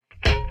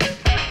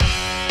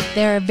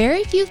There are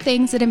very few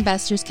things that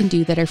investors can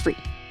do that are free.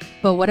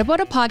 But what about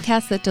a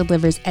podcast that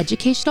delivers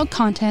educational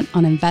content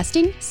on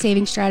investing,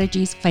 saving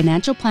strategies,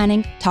 financial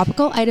planning,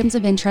 topical items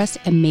of interest,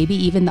 and maybe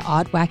even the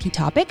odd wacky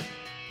topic?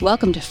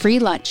 Welcome to Free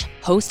Lunch,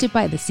 hosted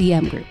by the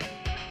CM Group.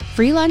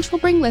 Free Lunch will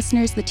bring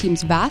listeners the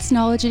team's vast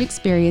knowledge and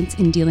experience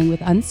in dealing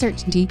with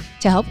uncertainty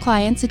to help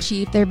clients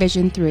achieve their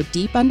vision through a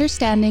deep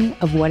understanding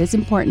of what is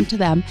important to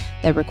them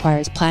that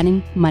requires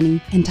planning,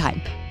 money, and time.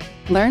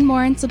 Learn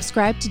more and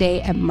subscribe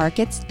today at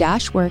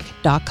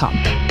markets-work.com.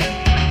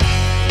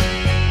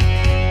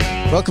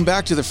 Welcome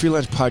back to the Free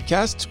Lunch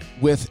Podcast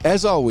with,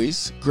 as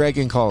always, Greg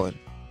and Colin.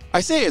 I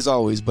say as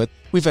always, but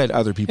we've had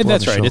other people on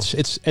the show. That's right.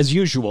 It's as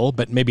usual,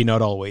 but maybe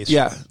not always.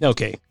 Yeah.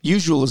 Okay.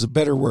 Usual is a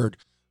better word.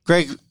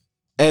 Greg,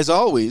 as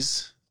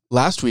always,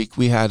 last week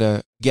we had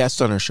a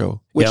guest on our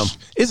show, which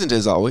isn't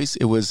as always.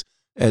 It was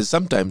as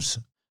sometimes.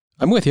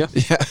 I'm with you.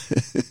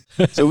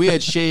 Yeah. So we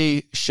had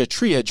Shay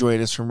Shatria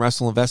join us from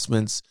Russell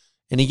Investments,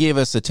 and he gave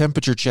us a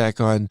temperature check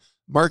on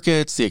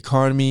markets, the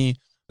economy.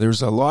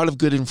 There's a lot of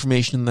good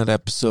information in that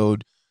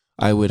episode.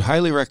 I would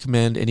highly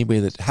recommend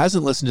anybody that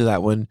hasn't listened to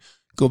that one,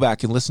 go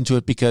back and listen to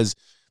it, because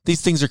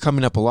these things are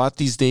coming up a lot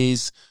these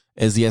days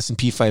as the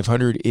S&P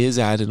 500 is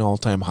at an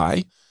all-time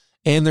high.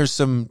 And there's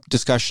some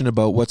discussion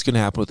about what's going to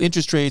happen with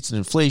interest rates and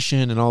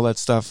inflation and all that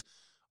stuff,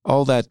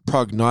 all that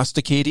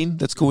prognosticating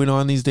that's going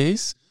on these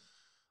days.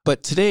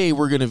 But today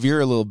we're going to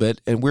veer a little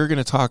bit and we're going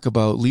to talk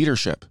about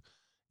leadership.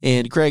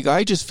 And Greg,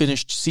 I just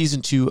finished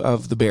season 2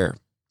 of The Bear.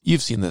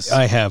 You've seen this.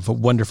 I have. A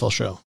wonderful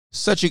show.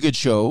 Such a good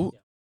show.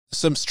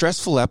 Some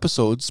stressful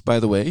episodes, by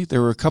the way.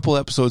 There were a couple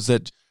episodes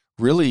that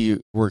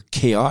really were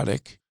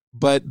chaotic,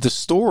 but the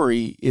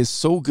story is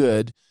so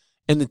good.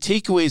 And the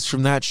takeaways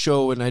from that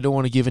show, and I don't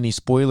want to give any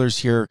spoilers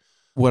here,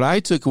 what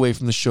I took away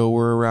from the show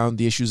were around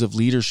the issues of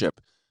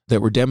leadership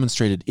that were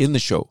demonstrated in the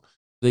show.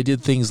 They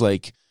did things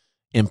like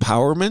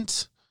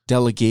empowerment,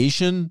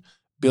 delegation,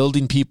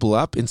 building people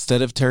up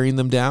instead of tearing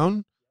them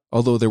down,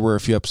 although there were a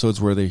few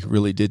episodes where they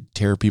really did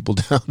tear people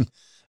down.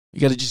 You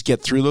got to just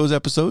get through those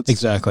episodes.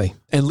 Exactly.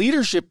 And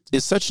leadership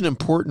is such an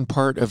important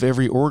part of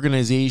every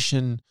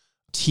organization,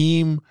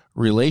 team,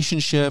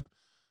 relationship.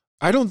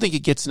 I don't think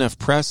it gets enough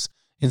press.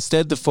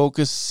 Instead, the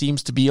focus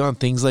seems to be on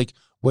things like,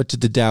 what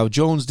did the Dow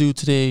Jones do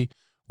today?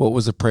 What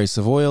was the price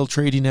of oil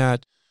trading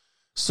at?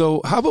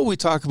 So how about we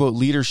talk about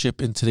leadership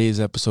in today's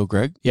episode,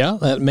 Greg? Yeah,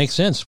 that makes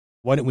sense.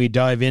 Why don't we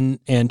dive in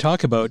and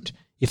talk about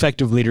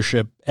effective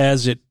leadership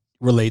as it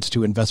relates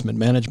to investment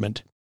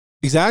management?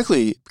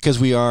 Exactly, because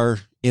we are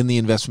in the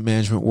investment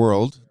management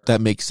world.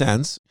 That makes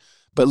sense.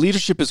 But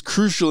leadership is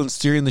crucial in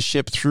steering the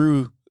ship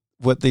through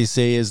what they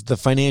say is the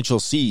financial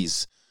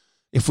seas.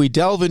 If we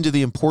delve into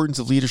the importance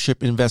of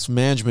leadership in investment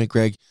management,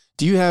 Greg,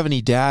 do you have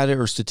any data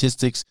or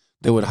statistics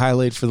that would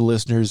highlight for the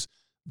listeners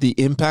the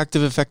impact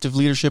of effective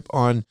leadership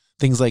on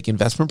things like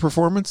investment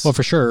performance? Well,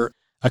 for sure.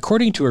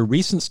 According to a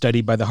recent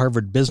study by the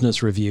Harvard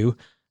Business Review,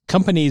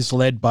 companies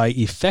led by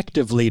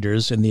effective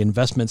leaders in the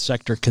investment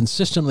sector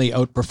consistently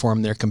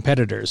outperform their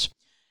competitors.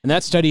 And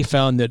that study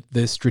found that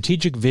the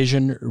strategic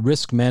vision,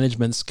 risk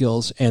management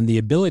skills, and the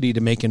ability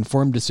to make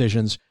informed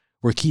decisions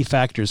were key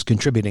factors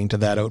contributing to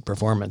that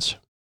outperformance.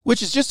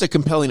 Which is just a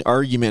compelling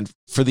argument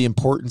for the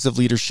importance of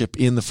leadership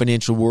in the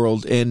financial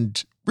world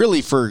and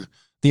really for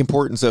the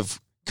importance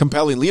of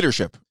compelling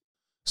leadership.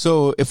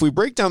 So if we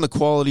break down the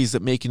qualities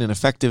that make an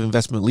effective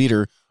investment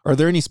leader, are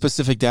there any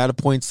specific data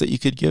points that you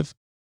could give?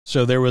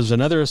 So there was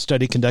another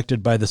study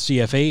conducted by the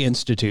CFA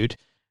Institute.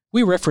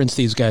 We reference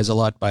these guys a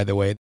lot, by the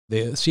way.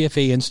 The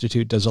CFA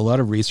Institute does a lot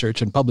of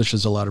research and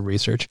publishes a lot of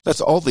research. That's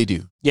all they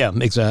do. Yeah,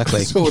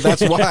 exactly. So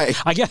that's why.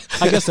 I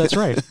guess that's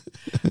right.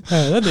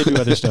 Then they do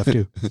other stuff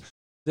too.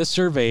 This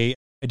survey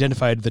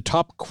identified the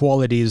top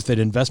qualities that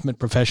investment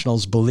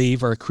professionals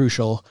believe are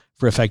crucial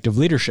for effective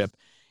leadership.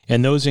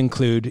 And those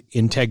include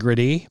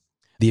integrity,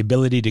 the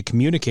ability to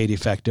communicate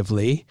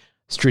effectively,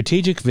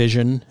 strategic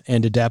vision,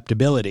 and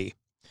adaptability.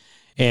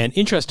 And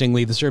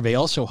interestingly, the survey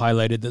also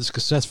highlighted that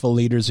successful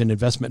leaders in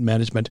investment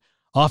management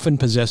often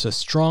possess a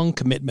strong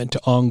commitment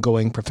to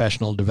ongoing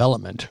professional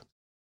development.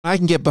 I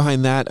can get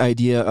behind that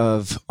idea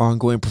of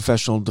ongoing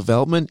professional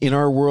development. In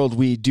our world,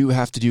 we do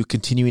have to do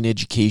continuing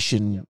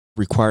education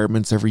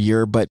requirements every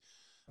year. But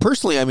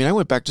personally, I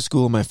went back to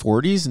school in my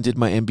 40s and did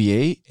my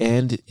MBA,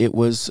 and it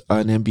was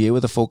an MBA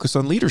with a focus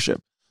on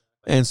leadership.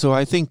 And so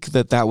I think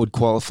that would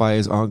qualify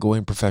as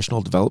ongoing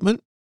professional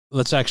development.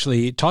 Let's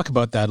actually talk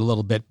about that a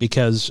little bit,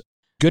 because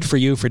good for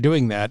you for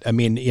doing that.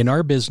 In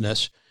our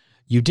business,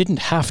 you didn't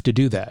have to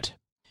do that.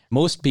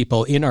 Most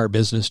people in our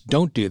business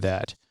don't do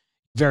that.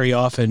 Very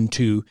often,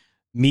 to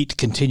meet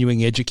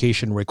continuing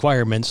education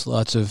requirements,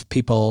 lots of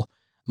people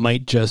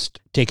might just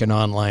take an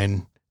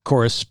online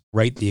course,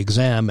 write the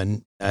exam,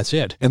 and that's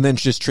it. And then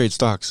just trade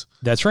stocks.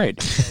 That's right.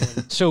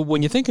 So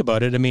when you think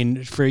about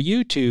it, for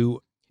you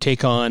to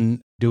take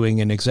on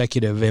doing an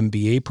executive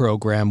MBA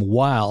program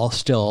while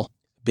still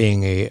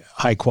being a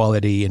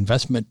high-quality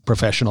investment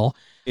professional,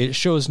 it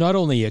shows not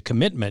only a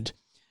commitment,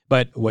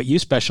 but what you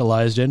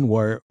specialized in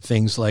were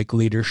things like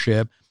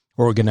leadership,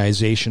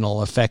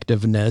 organizational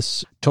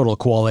effectiveness, total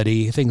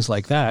quality, things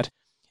like that.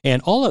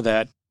 And all of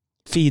that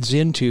feeds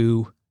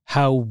into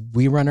how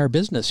we run our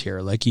business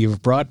here. Like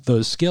you've brought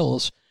those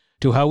skills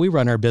to how we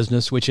run our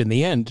business, which in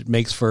the end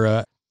makes for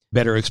a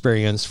better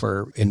experience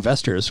for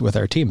investors with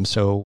our team.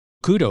 So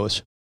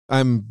kudos.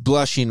 I'm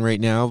blushing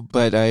right now,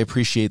 but I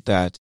appreciate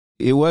that.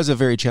 It was a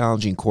very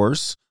challenging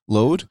course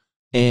load,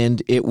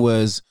 and it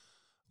was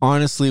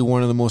honestly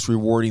one of the most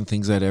rewarding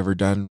things I'd ever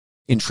done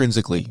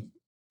intrinsically.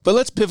 But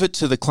let's pivot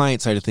to the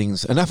client side of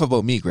things. Enough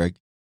about me, Greg.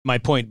 My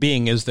point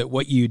being is that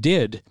what you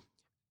did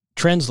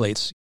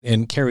translates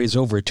and carries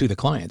over to the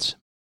clients.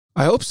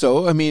 I hope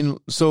so. I mean,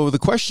 so the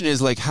question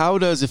is like, how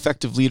does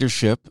effective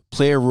leadership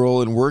play a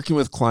role in working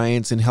with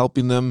clients and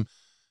helping them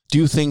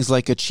do things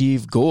like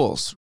achieve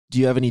goals? Do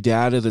you have any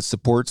data that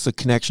supports the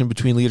connection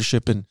between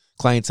leadership and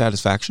client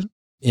satisfaction?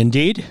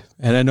 Indeed.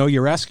 And I know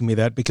you're asking me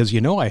that because you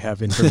know I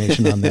have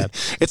information on that.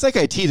 It's like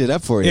I teed it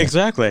up for you.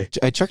 Exactly.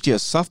 I chucked you a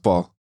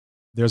softball.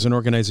 There's an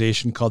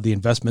organization called the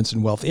Investments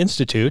in Wealth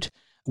Institute,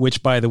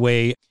 which, by the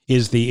way,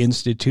 is the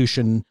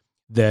institution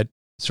that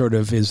sort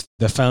of is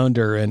the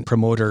founder and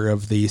promoter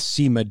of the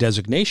CIMA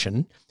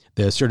designation,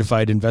 the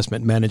Certified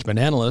Investment Management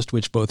Analyst,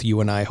 which both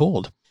you and I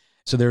hold.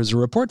 So there's a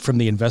report from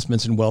the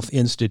Investments in Wealth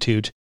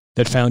Institute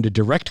that found a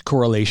direct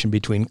correlation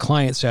between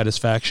client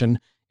satisfaction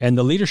and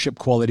the leadership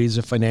qualities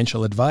of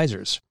financial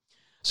advisors.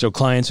 So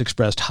clients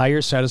expressed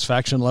higher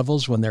satisfaction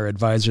levels when their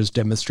advisors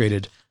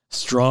demonstrated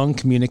strong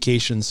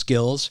communication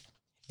skills,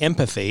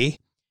 empathy,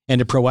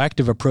 and a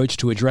proactive approach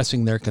to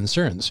addressing their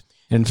concerns.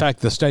 In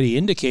fact, the study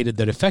indicated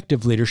that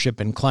effective leadership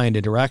and client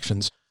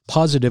interactions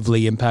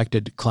positively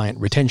impacted client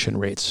retention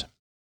rates.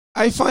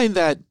 I find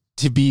that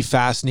to be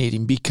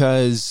fascinating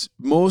because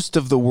most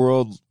of the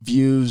world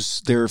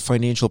views their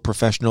financial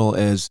professional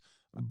as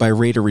by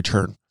rate of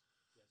return.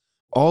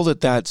 All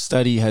that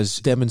study has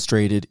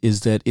demonstrated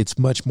is that it's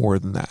much more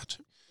than that.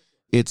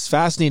 It's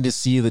fascinating to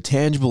see the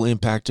tangible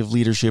impact of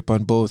leadership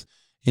on both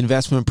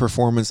investment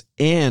performance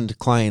and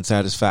client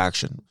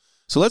satisfaction.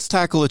 So let's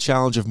tackle the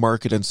challenge of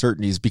market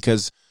uncertainties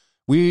because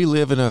we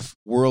live in a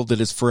world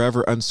that is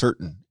forever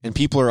uncertain and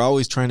people are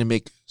always trying to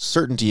make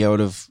certainty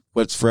out of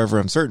what's forever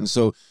uncertain.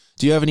 So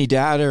do you have any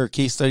data or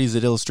case studies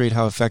that illustrate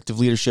how effective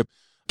leadership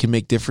can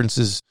make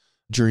differences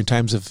during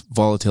times of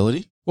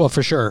volatility? Well,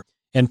 for sure.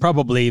 And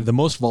probably the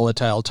most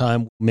volatile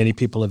time many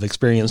people have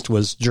experienced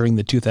was during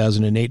the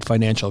 2008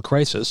 financial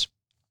crisis.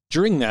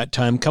 During that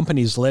time,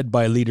 companies led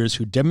by leaders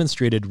who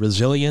demonstrated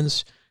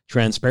resilience,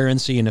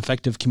 transparency, and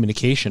effective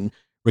communication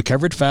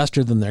recovered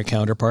faster than their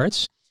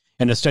counterparts.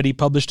 And a study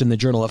published in the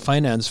Journal of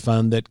Finance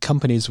found that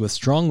companies with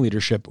strong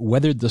leadership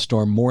weathered the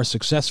storm more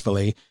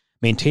successfully,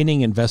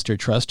 maintaining investor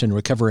trust and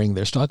recovering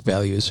their stock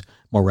values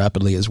more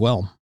rapidly as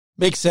well.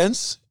 Makes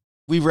sense.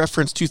 We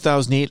reference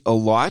 2008 a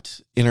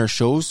lot in our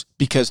shows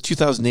because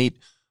 2008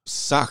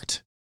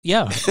 sucked.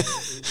 Yeah,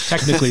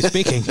 technically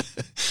speaking.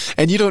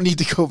 And you don't need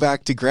to go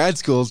back to grad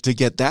school to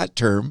get that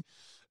term.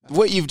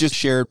 What you've just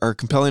shared are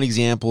compelling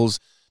examples,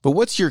 but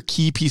what's your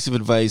key piece of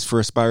advice for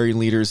aspiring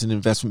leaders in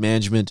investment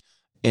management?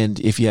 And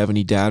if you have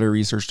any data or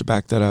research to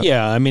back that up?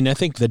 Yeah, I mean, I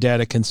think the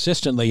data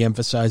consistently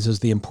emphasizes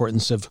the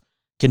importance of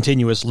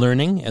continuous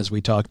learning, as we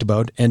talked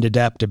about, and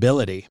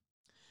adaptability.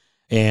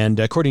 And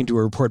according to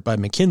a report by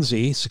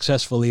McKinsey,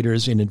 successful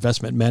leaders in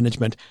investment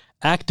management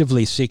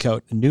actively seek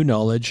out new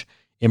knowledge,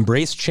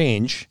 embrace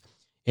change,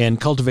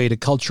 and cultivate a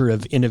culture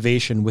of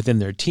innovation within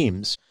their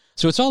teams.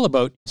 So it's all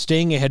about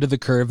staying ahead of the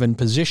curve and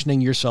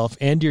positioning yourself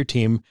and your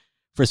team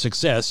for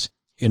success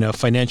in a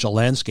financial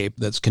landscape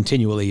that's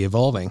continually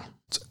evolving.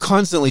 It's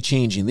constantly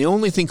changing. The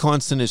only thing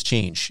constant is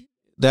change.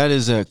 That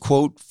is a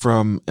quote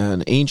from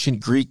an ancient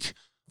Greek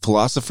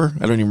philosopher.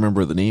 I don't even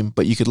remember the name,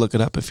 but you could look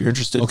it up if you're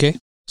interested. Okay.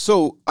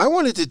 So I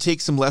wanted to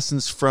take some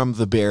lessons from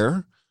The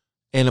Bear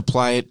and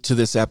apply it to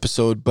this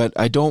episode, but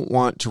I don't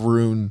want to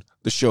ruin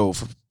the show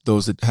for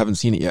those that haven't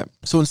seen it yet.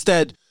 So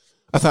instead,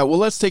 I thought, well,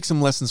 let's take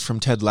some lessons from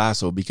Ted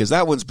Lasso because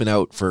that one's been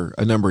out for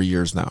a number of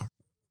years now.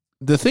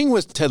 The thing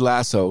with Ted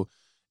Lasso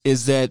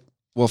is that,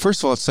 well,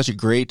 first of all, it's such a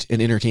great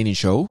and entertaining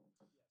show,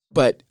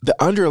 but the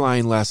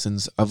underlying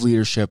lessons of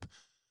leadership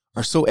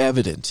are so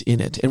evident in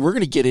it. And we're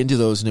going to get into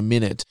those in a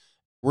minute.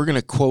 We're going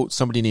to quote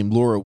somebody named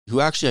Laura, who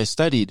actually I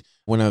studied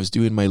when I was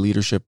doing my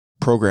leadership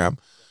program.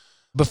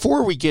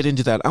 Before we get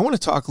into that, I want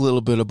to talk a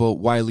little bit about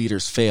why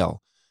leaders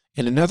fail.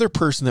 And another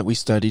person that we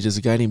studied is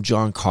a guy named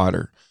John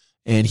Cotter.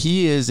 And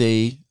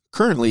he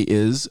currently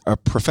is a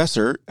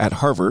professor at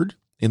Harvard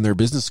in their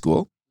business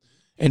school.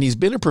 And he's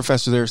been a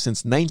professor there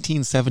since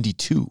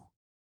 1972.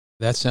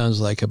 That sounds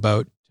like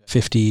about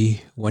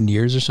 51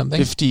 years or something.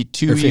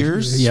 52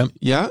 years? Yeah.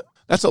 Yeah,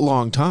 that's a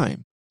long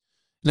time.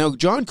 Now,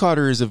 John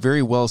Cotter is a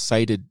very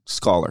well-cited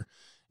scholar.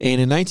 And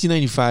in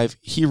 1995,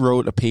 he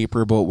wrote a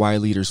paper about why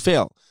leaders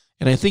fail.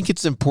 And I think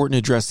it's important to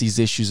address these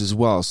issues as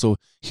well. So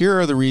here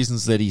are the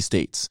reasons that he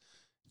states.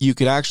 You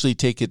could actually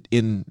take it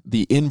in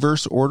the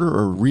inverse order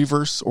or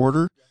reverse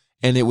order,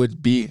 and it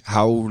would be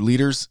how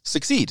leaders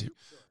succeed.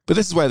 But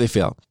this is why they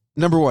fail.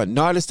 Number one,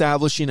 not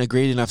establishing a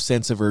great enough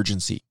sense of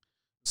urgency.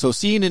 So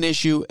seeing an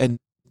issue and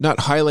not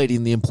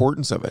highlighting the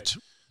importance of it.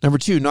 Number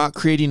 2, not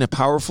creating a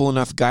powerful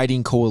enough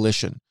guiding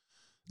coalition.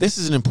 This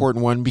is an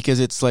important one because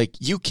it's like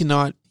you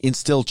cannot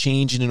instill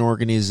change in an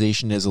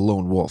organization as a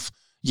lone wolf.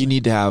 You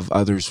need to have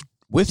others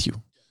with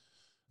you.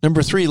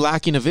 Number 3,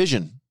 lacking a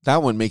vision.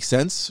 That one makes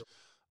sense.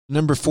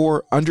 Number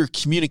 4, under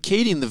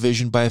communicating the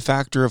vision by a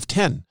factor of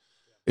 10.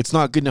 It's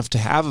not good enough to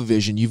have a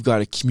vision. You've got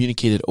to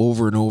communicate it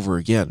over and over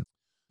again.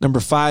 Number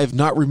 5,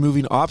 not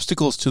removing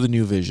obstacles to the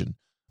new vision.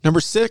 Number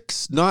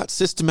 6, not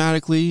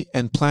systematically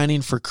and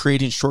planning for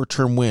creating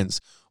short-term wins.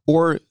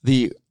 Or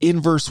the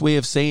inverse way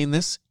of saying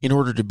this, in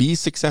order to be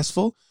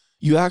successful,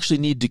 you actually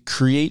need to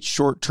create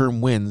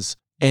short-term wins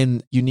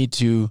and you need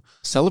to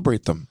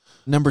celebrate them.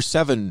 Number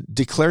 7,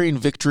 declaring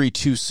victory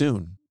too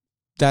soon.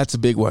 That's a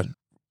big one.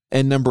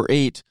 And number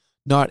 8,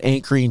 not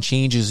anchoring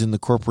changes in the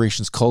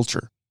corporation's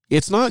culture.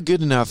 It's not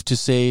good enough to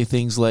say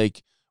things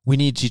like, we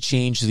need to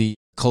change the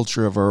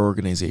culture of our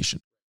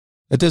organization.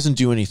 That doesn't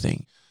do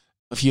anything.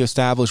 If you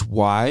establish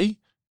why,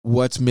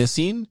 what's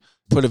missing,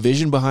 put a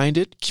vision behind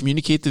it,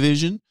 communicate the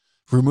vision,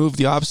 remove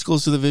the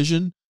obstacles to the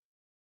vision,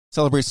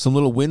 celebrate some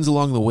little wins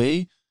along the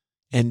way,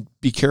 and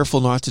be careful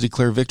not to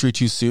declare victory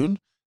too soon,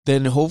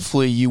 then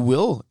hopefully you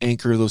will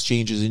anchor those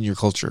changes in your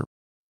culture.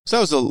 So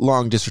that was a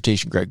long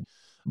dissertation, Greg.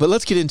 But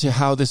let's get into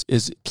how this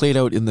is played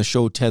out in the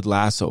show Ted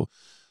Lasso.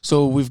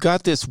 So we've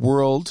got this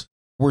world,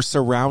 we're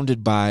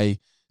surrounded by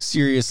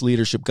serious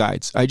leadership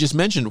guides. I just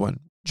mentioned one,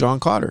 John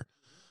Cotter.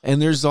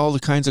 And there's all the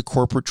kinds of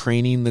corporate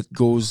training that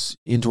goes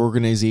into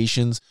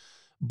organizations.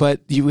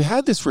 But you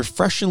had this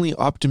refreshingly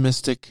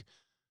optimistic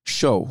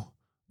show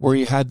where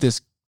you had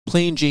this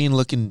plain Jane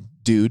looking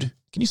dude.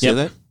 Can you say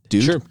that?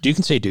 Dude? Sure. You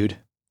can say dude.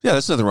 Yeah,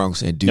 that's nothing wrong with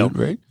saying dude, Nope.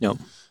 right? No.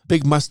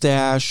 Big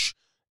mustache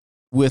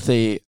with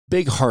a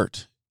big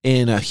heart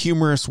and a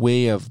humorous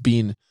way of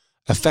being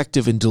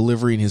effective in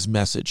delivering his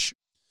message.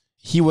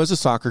 He was a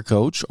soccer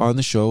coach on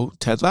the show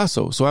Ted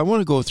Lasso. So I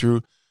want to go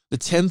through the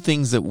 10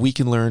 things that we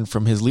can learn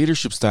from his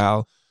leadership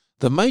style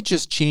that might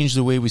just change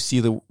the way we see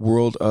the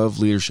world of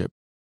leadership.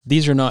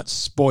 These are not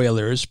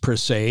spoilers per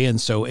se, and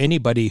so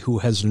anybody who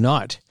has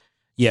not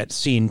yet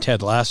seen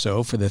Ted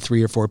Lasso, for the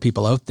 3 or 4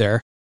 people out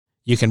there,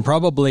 you can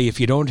probably, if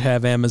you don't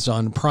have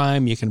Amazon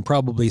Prime, you can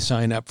probably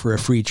sign up for a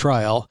free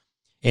trial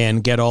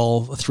and get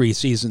all 3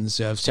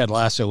 seasons of Ted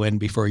Lasso in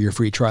before your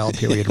free trial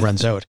period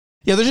runs out.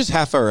 Yeah, they're just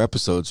half-hour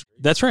episodes.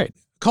 That's right.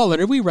 Colin,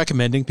 are we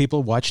recommending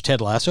people watch Ted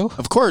Lasso?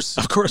 Of course.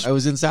 Of course. I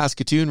was in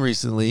Saskatoon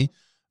recently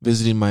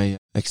visiting my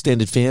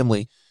extended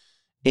family,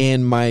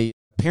 and my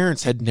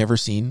parents had never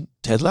seen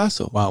Ted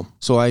Lasso. Wow.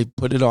 So I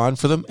put it on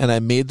for them, and I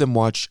made them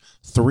watch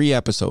 3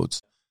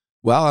 episodes.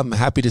 Well, I'm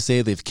happy to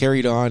say they've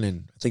carried on,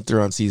 and I think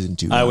they're on season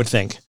 2 now. I would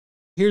think.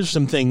 Here's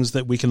some things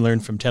that we can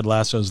learn from Ted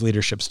Lasso's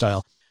leadership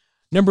style.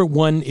 Number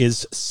 1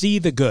 is see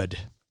the good.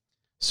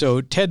 So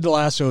Ted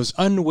Lasso's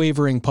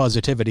unwavering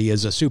positivity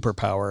is a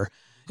superpower.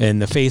 In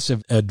the face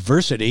of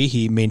adversity,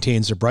 he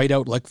maintains a bright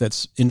outlook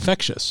that's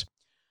infectious.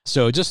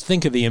 So just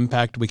think of the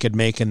impact we could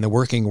make in the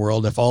working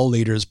world if all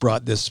leaders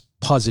brought this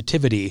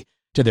positivity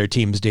to their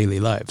team's daily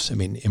lives. I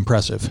mean,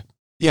 impressive.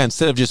 Yeah,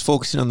 instead of just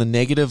focusing on the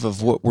negative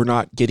of what we're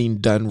not getting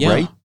done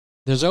right.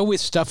 There's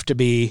always stuff to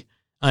be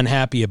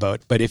unhappy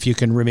about, but if you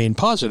can remain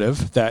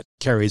positive, that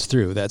carries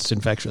through. That's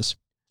infectious.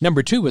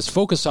 Number 2 is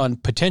focus on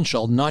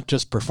potential, not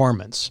just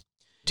performance.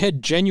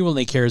 Ted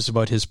genuinely cares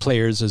about his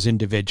players as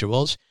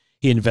individuals.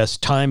 He invests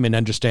time in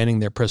understanding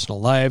their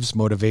personal lives,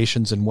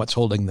 motivations, and what's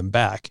holding them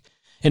back.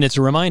 And it's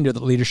a reminder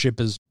that leadership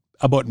is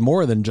about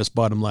more than just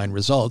bottom line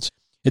results.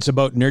 It's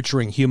about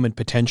nurturing human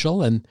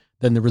potential, and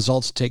then the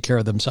results take care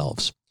of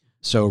themselves.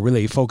 So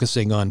really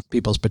focusing on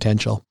people's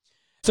potential.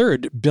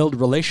 Third, build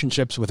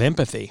relationships with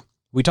empathy.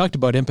 We talked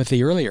about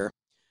empathy earlier.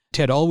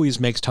 Ted always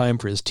makes time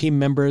for his team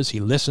members. He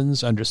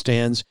listens,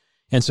 understands,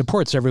 and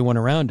supports everyone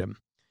around him.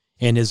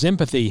 And his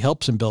empathy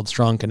helps him build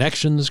strong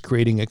connections,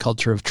 creating a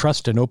culture of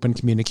trust and open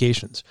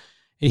communications.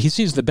 He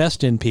sees the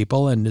best in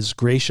people and is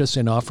gracious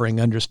in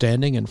offering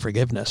understanding and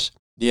forgiveness.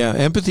 Yeah,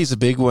 empathy is a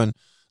big one.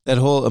 That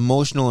whole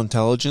emotional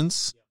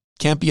intelligence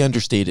can't be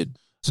understated.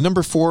 So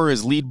number 4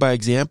 is lead by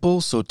example.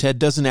 So Ted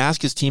doesn't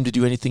ask his team to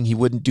do anything he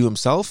wouldn't do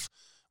himself.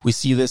 We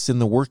see this in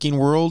the working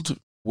world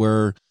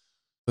where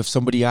if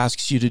somebody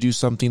asks you to do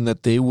something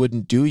that they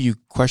wouldn't do, you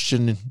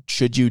question,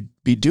 should you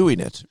be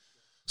doing it?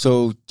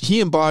 So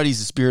he embodies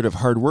the spirit of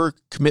hard work,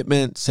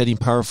 commitment, setting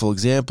powerful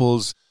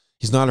examples.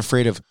 He's not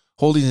afraid of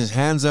holding his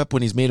hands up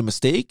when he's made a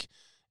mistake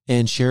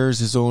and shares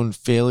his own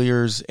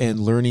failures and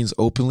learnings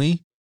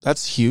openly.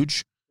 That's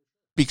huge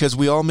because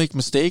we all make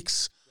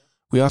mistakes.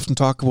 We often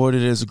talk about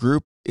it as a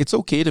group. It's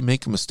okay to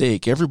make a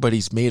mistake.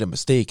 Everybody's made a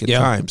mistake at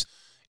times.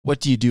 What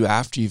do you do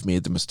after you've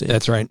made the mistake?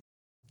 That's right.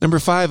 Number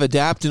 5,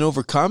 adapt and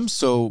overcome.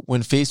 So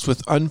when faced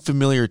with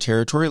unfamiliar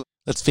territory,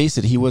 let's face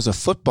it, he was a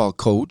football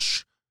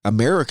coach,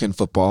 American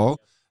football,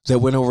 that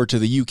went over to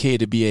the UK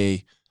to be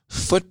a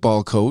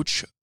football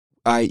coach,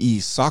 i.e.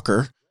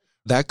 soccer.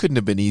 That couldn't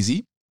have been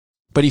easy.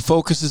 But he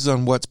focuses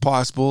on what's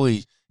possible.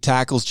 He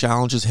tackles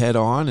challenges head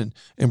on and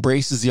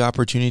embraces the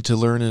opportunity to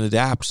learn and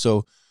adapt.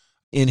 So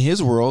in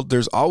his world,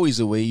 there's always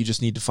a way. You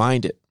just need to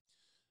find it.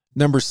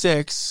 Number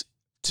 6,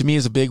 to me,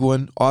 is a big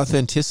one,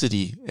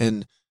 authenticity.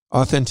 And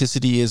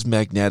authenticity is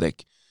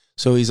magnetic.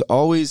 So he's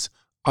always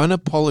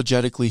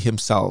unapologetically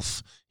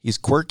himself. He's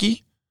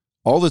quirky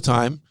all the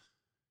time,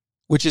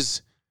 which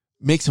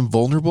makes him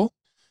vulnerable.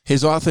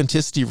 His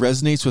authenticity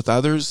resonates with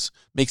others,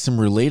 makes him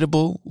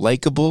relatable,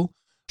 likable,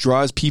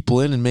 draws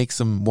people in and makes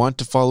them want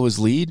to follow his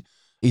lead.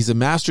 He's a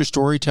master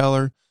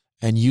storyteller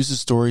and uses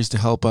stories to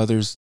help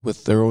others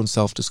with their own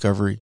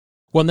self-discovery.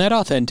 Well, and that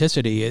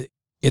authenticity,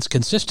 it's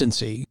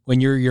consistency. When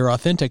you're your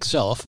authentic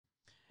self,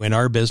 in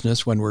our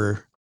business, when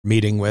we're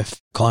meeting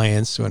with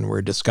clients, when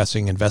we're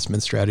discussing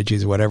investment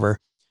strategies, whatever,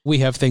 we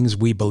have things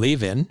we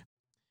believe in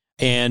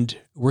and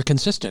we're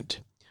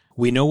consistent.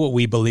 We know what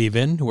we believe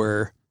in.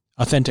 We're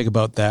authentic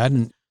about that.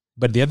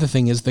 But the other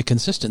thing is the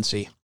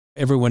consistency.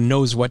 Everyone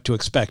knows what to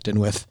expect. And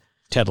with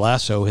Ted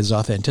Lasso, his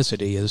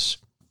authenticity is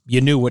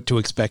you knew what to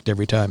expect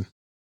every time.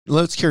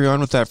 Let's carry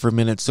on with that for a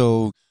minute.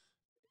 So,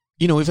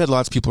 we've had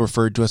lots of people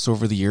referred to us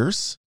over the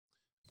years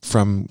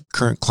from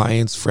current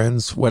clients,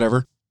 friends,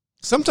 whatever.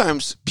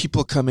 Sometimes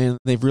people come in,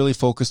 they've really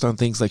focused on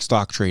things like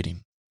stock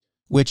trading,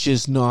 which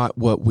is not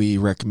what we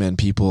recommend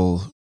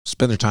people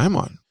spend their time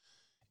on.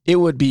 It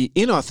would be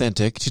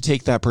inauthentic to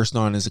take that person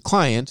on as a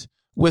client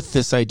with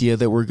this idea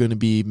that we're going to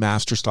be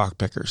master stock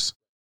pickers.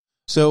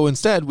 So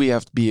instead, we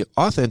have to be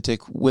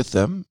authentic with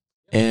them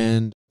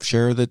and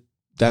share that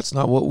that's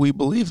not what we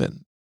believe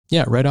in.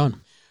 Yeah, right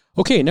on.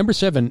 Okay, number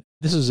 7,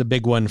 this is a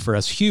big one for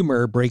us.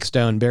 Humor breaks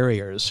down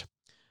barriers.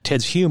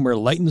 Ted's humor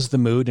lightens the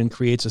mood and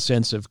creates a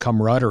sense of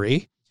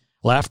camaraderie.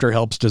 Laughter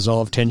helps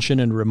dissolve tension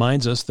and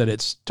reminds us that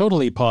it's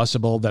totally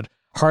possible that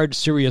hard,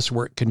 serious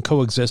work can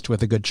coexist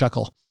with a good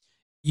chuckle.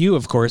 You,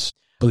 of course,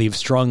 believe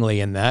strongly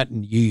in that,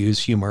 and you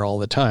use humor all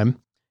the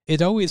time.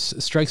 It always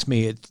strikes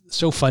me, it's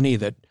so funny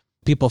that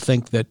people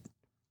think that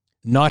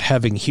not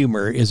having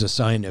humor is a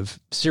sign of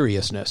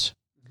seriousness.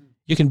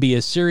 You can be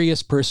a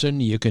serious person,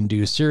 you can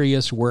do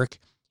serious work,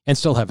 and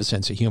still have a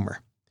sense of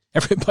humor.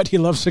 Everybody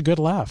loves a good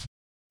laugh.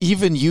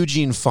 Even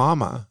Eugene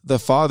Fama, the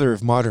father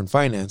of modern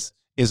finance,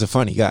 is a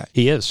funny guy.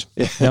 He is.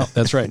 No,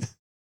 that's right.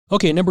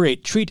 Okay, number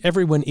 8, treat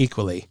everyone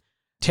equally.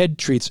 Ted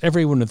treats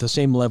everyone with the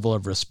same level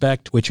of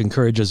respect, which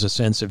encourages a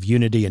sense of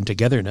unity and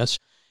togetherness,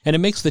 and it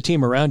makes the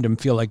team around him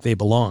feel like they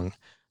belong.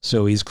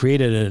 So he's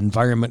created an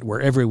environment where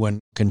everyone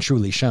can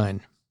truly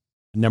shine.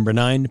 Number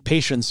 9,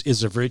 patience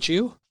is a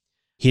virtue.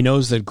 He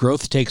knows that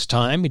growth takes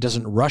time. He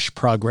doesn't rush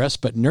progress,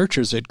 but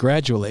nurtures it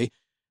gradually,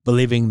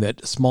 believing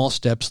that small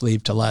steps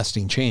lead to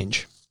lasting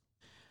change.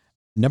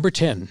 Number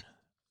 10,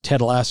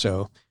 Ted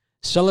Lasso.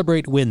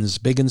 Celebrate wins,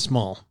 big and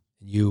small.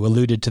 You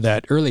alluded to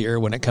that earlier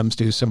when it comes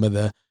to some of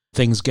the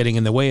things getting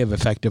in the way of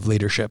effective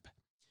leadership.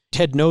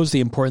 Ted knows the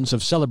importance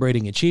of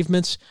celebrating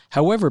achievements,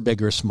 however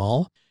big or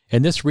small,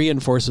 and this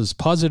reinforces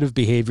positive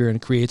behavior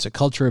and creates a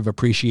culture of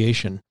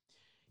appreciation.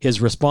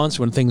 His response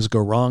when things go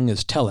wrong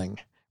is telling.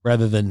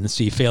 Rather than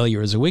see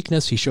failure as a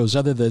weakness, he shows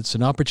others that it's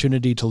an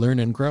opportunity to learn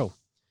and grow.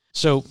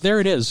 So there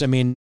it is. I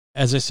mean,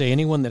 as I say,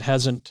 anyone that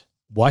hasn't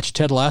watched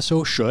Ted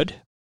Lasso should,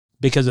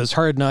 because it's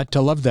hard not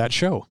to love that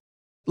show.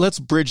 Let's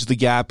bridge the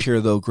gap here,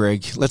 though,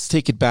 Greg. Let's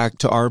take it back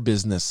to our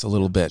business a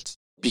little bit,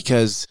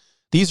 because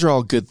these are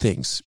all good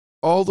things.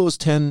 All those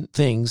 10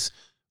 things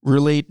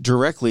relate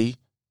directly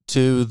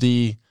to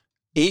the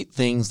 8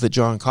 things that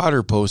John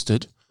Cotter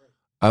posted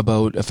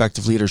about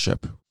effective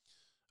leadership.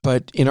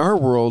 But in our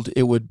world,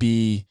 it would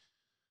be,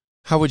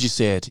 how would you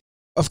say it?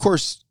 Of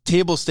course,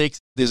 table stakes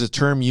is a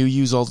term you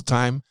use all the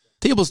time.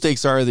 Table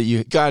stakes are that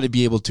you got to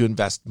be able to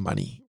invest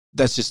money.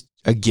 That's just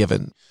a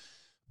given.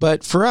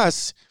 But for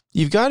us,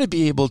 you've got to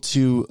be able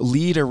to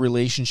lead a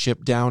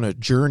relationship down a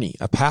journey,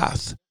 a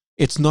path.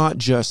 It's not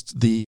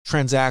just the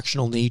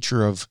transactional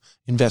nature of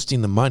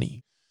investing the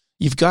money.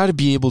 You've got to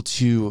be able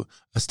to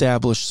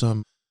establish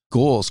some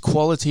goals,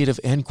 qualitative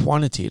and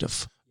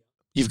quantitative.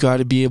 You've got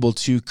to be able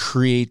to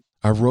create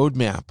a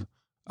roadmap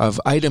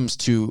of items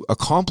to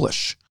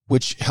accomplish,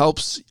 which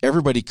helps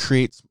everybody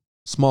create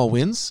small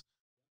wins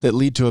that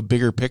lead to a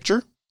bigger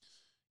picture.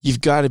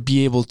 You've got to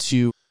be able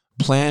to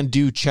plan,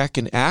 do, check,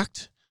 and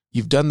act.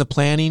 You've done the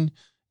planning.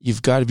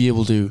 You've got to be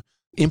able to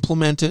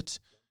implement it.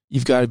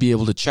 You've got to be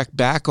able to check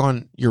back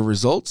on your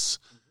results,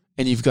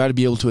 and you've got to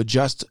be able to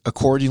adjust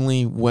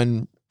accordingly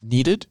when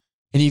needed.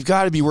 And you've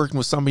got to be working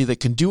with somebody that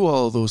can do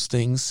all of those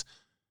things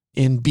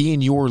in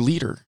being your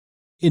leader.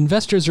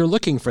 Investors are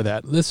looking for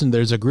that. Listen,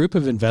 there's a group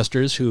of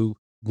investors who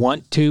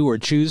want to or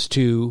choose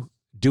to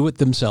do it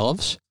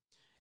themselves.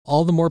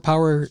 All the more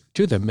power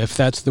to them if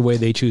that's the way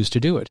they choose to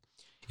do it.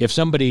 If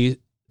somebody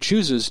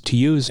chooses to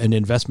use an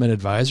investment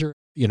advisor,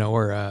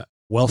 or a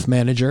wealth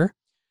manager,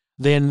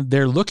 then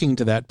they're looking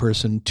to that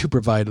person to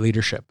provide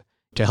leadership,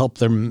 to help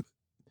them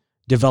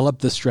develop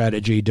the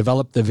strategy,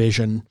 develop the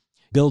vision,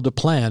 build a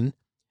plan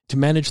to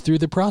manage through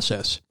the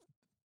process.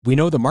 We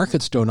know the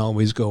markets don't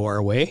always go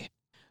our way.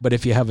 But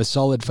if you have a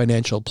solid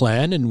financial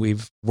plan, and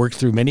we've worked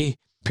through many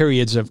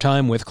periods of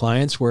time with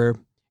clients where,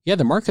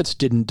 the markets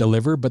didn't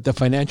deliver, but the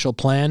financial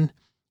plan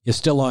is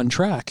still on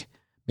track.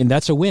 I mean,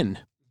 that's a win.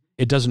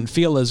 It doesn't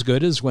feel as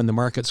good as when the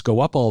markets go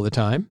up all the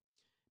time,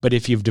 But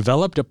if you've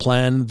developed a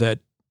plan that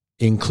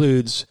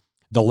includes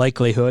the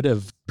likelihood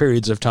of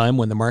periods of time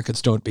when the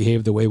markets don't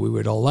behave the way we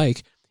would all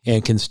like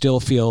and can still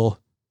feel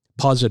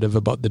positive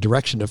about the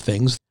direction of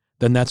things,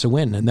 then that's a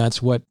win. And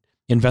that's what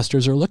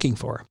investors are looking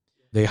for.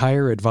 They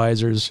hire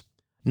advisors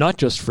not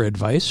just for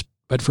advice,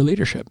 but for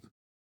leadership.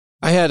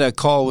 I had a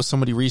call with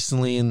somebody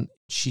recently, and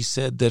she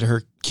said that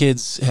her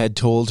kids had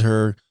told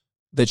her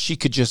that she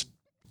could just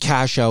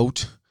cash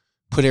out,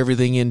 put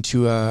everything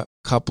into a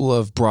couple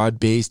of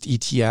broad-based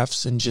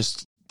ETFs and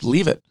just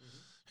leave it.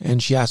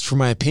 And she asked for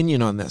my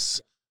opinion on this.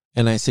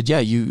 And I said, yeah,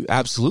 you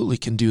absolutely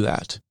can do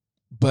that.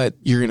 But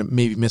you're going to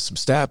maybe miss some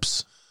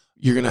steps.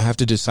 You're going to have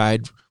to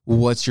decide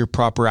what's your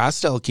proper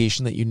asset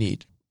allocation that you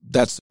need.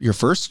 That's your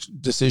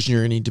first decision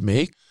you're going to need to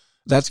make.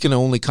 That's going to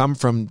only come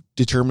from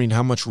determining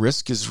how much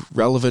risk is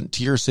relevant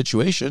to your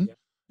situation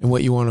and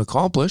what you want to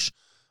accomplish.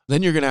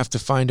 Then you're going to have to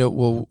find out,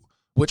 well,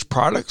 which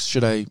products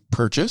should I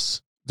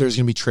purchase? There's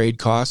going to be trade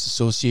costs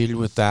associated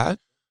with that.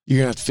 You're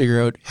going to have to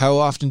figure out, how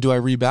often do I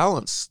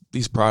rebalance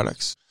these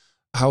products?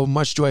 How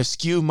much do I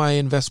skew my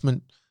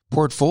investment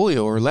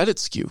portfolio or let it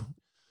skew?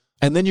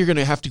 And then you're going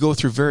to have to go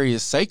through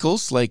various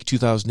cycles like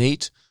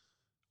 2008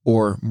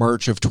 or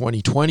March of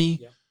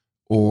 2020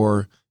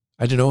 or,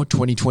 I don't know,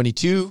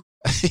 2022.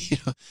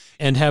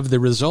 And have the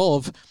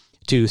resolve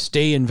to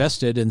stay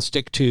invested and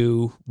stick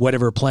to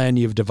whatever plan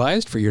you've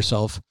devised for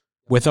yourself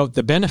without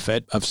the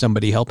benefit of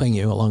somebody helping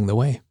you along the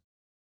way.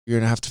 You're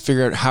going to have to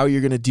figure out how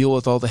you're going to deal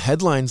with all the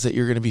headlines that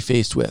you're going to be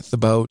faced with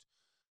about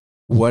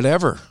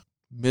whatever,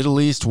 Middle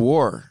East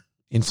war,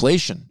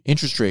 inflation,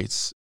 interest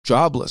rates,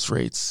 jobless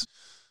rates,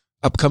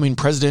 upcoming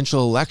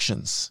presidential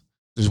elections.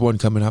 There's one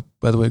coming up,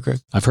 by the way, Greg.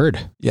 I've heard.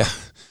 Yeah.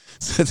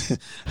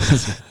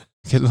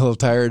 Getting a little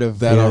tired of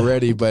that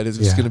already, but it's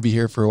going to be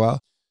here for a while.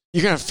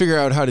 You're going to have to figure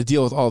out how to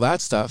deal with all that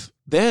stuff.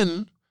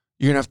 Then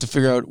you're going to have to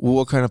figure out, well,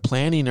 what kind of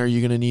planning are you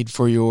going to need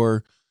for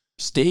your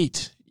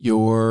state,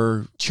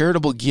 your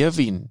charitable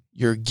giving,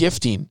 your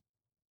gifting.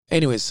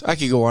 Anyways, I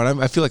could go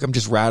on. I feel like I'm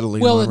just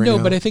rattling on right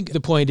now. But I think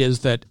the point is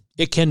that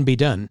it can be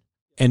done,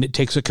 and it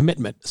takes a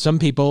commitment. Some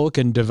people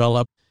can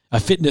develop a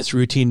fitness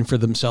routine for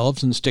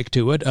themselves and stick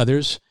to it.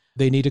 Others,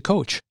 they need a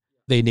coach.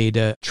 They need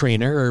a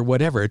trainer or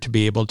whatever to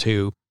be able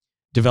to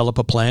develop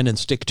a plan and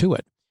stick to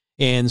it.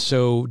 And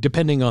so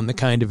depending on the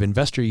kind of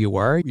investor you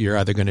are, you're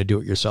either going to do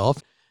it yourself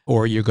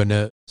or you're going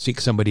to seek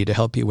somebody to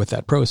help you with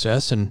that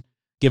process. And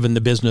given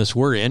the business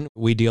we're in,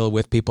 we deal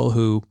with people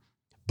who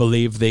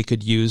believe they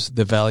could use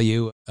the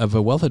value of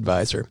a wealth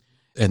advisor.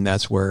 And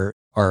that's where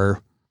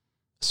our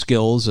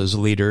skills as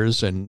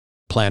leaders and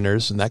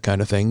planners and that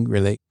kind of thing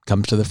really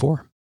comes to the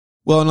fore.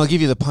 Well, and I'll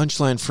give you the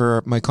punchline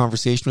for my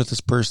conversation with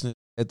this person.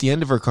 At the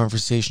end of our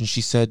conversation,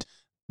 she said,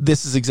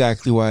 this is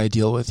exactly why I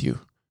deal with you,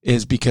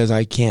 is because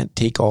I can't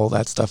take all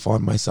that stuff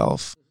on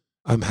myself.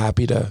 I'm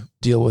happy to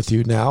deal with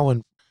you now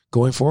and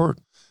going forward.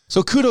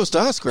 So kudos to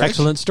us, Greg.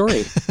 Excellent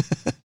story.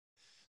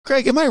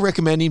 Greg, am I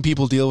recommending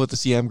people deal with the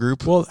CM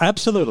group? Well,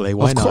 absolutely.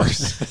 Why not? Of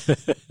course.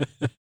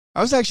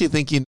 I was actually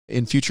thinking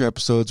in future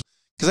episodes,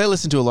 because I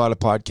listen to a lot of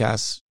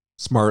podcasts,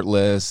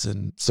 Smartless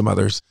and some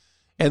others,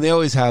 and they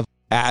always have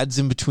ads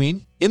in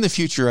between. In the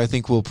future, I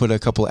think we'll put a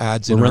couple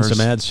ads in. We'll run some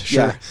ads.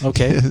 Sure. Yeah.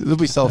 Okay. They'll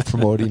be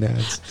self-promoting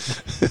ads.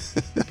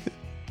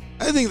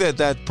 I think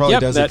that probably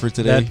does it for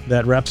today.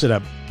 That wraps it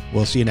up.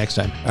 We'll see you next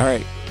time. All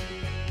right.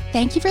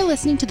 Thank you for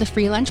listening to the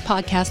Free Lunch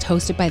podcast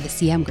hosted by the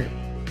CM Group.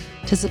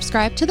 To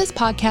subscribe to this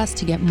podcast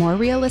to get more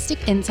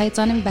realistic insights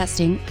on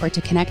investing or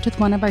to connect with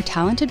one of our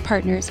talented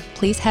partners,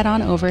 please head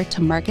on over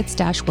to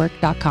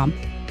markets-work.com.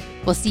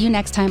 We'll see you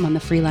next time on the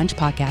Free Lunch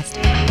podcast.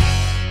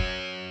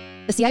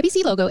 The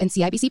CIBC logo and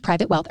CIBC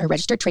Private Wealth are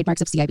registered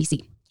trademarks of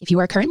CIBC. If you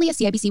are currently a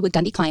CIBC Wood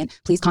Gundy client,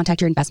 please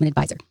contact your investment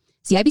advisor.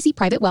 CIBC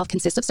Private Wealth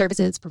consists of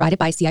services provided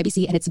by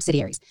CIBC and its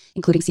subsidiaries,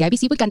 including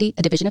CIBC Wood Gundy,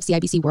 a division of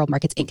CIBC World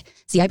Markets, Inc.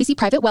 CIBC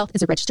Private Wealth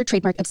is a registered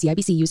trademark of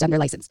CIBC used under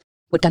license.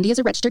 Wood Gundy is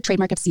a registered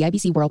trademark of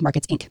CIBC World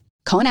Markets, Inc.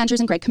 Colin Andrews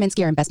and Greg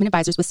Kaminsky are investment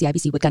advisors with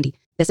CIBC Wood Gundy.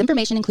 This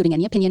information, including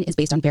any opinion, is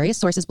based on various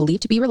sources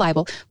believed to be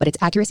reliable, but its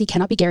accuracy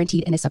cannot be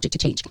guaranteed and is subject to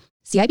change.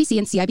 CIBC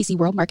and CIBC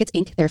World Markets,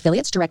 Inc., their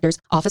affiliates, directors,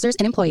 officers,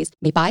 and employees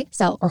may buy,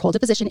 sell, or hold a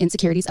position in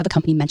securities of a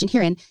company mentioned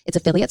herein, its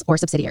affiliates or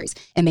subsidiaries,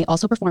 and may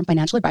also perform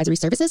financial advisory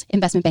services,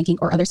 investment banking,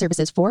 or other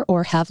services for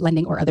or have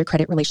lending or other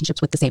credit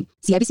relationships with the same.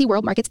 CIBC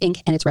World Markets,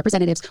 Inc. and its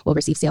representatives will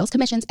receive sales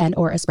commissions and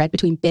or a spread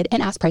between bid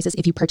and ask prices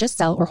if you purchase,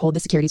 sell, or hold the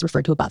securities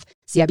referred to above.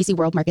 CIBC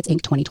World Markets,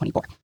 Inc.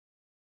 2024.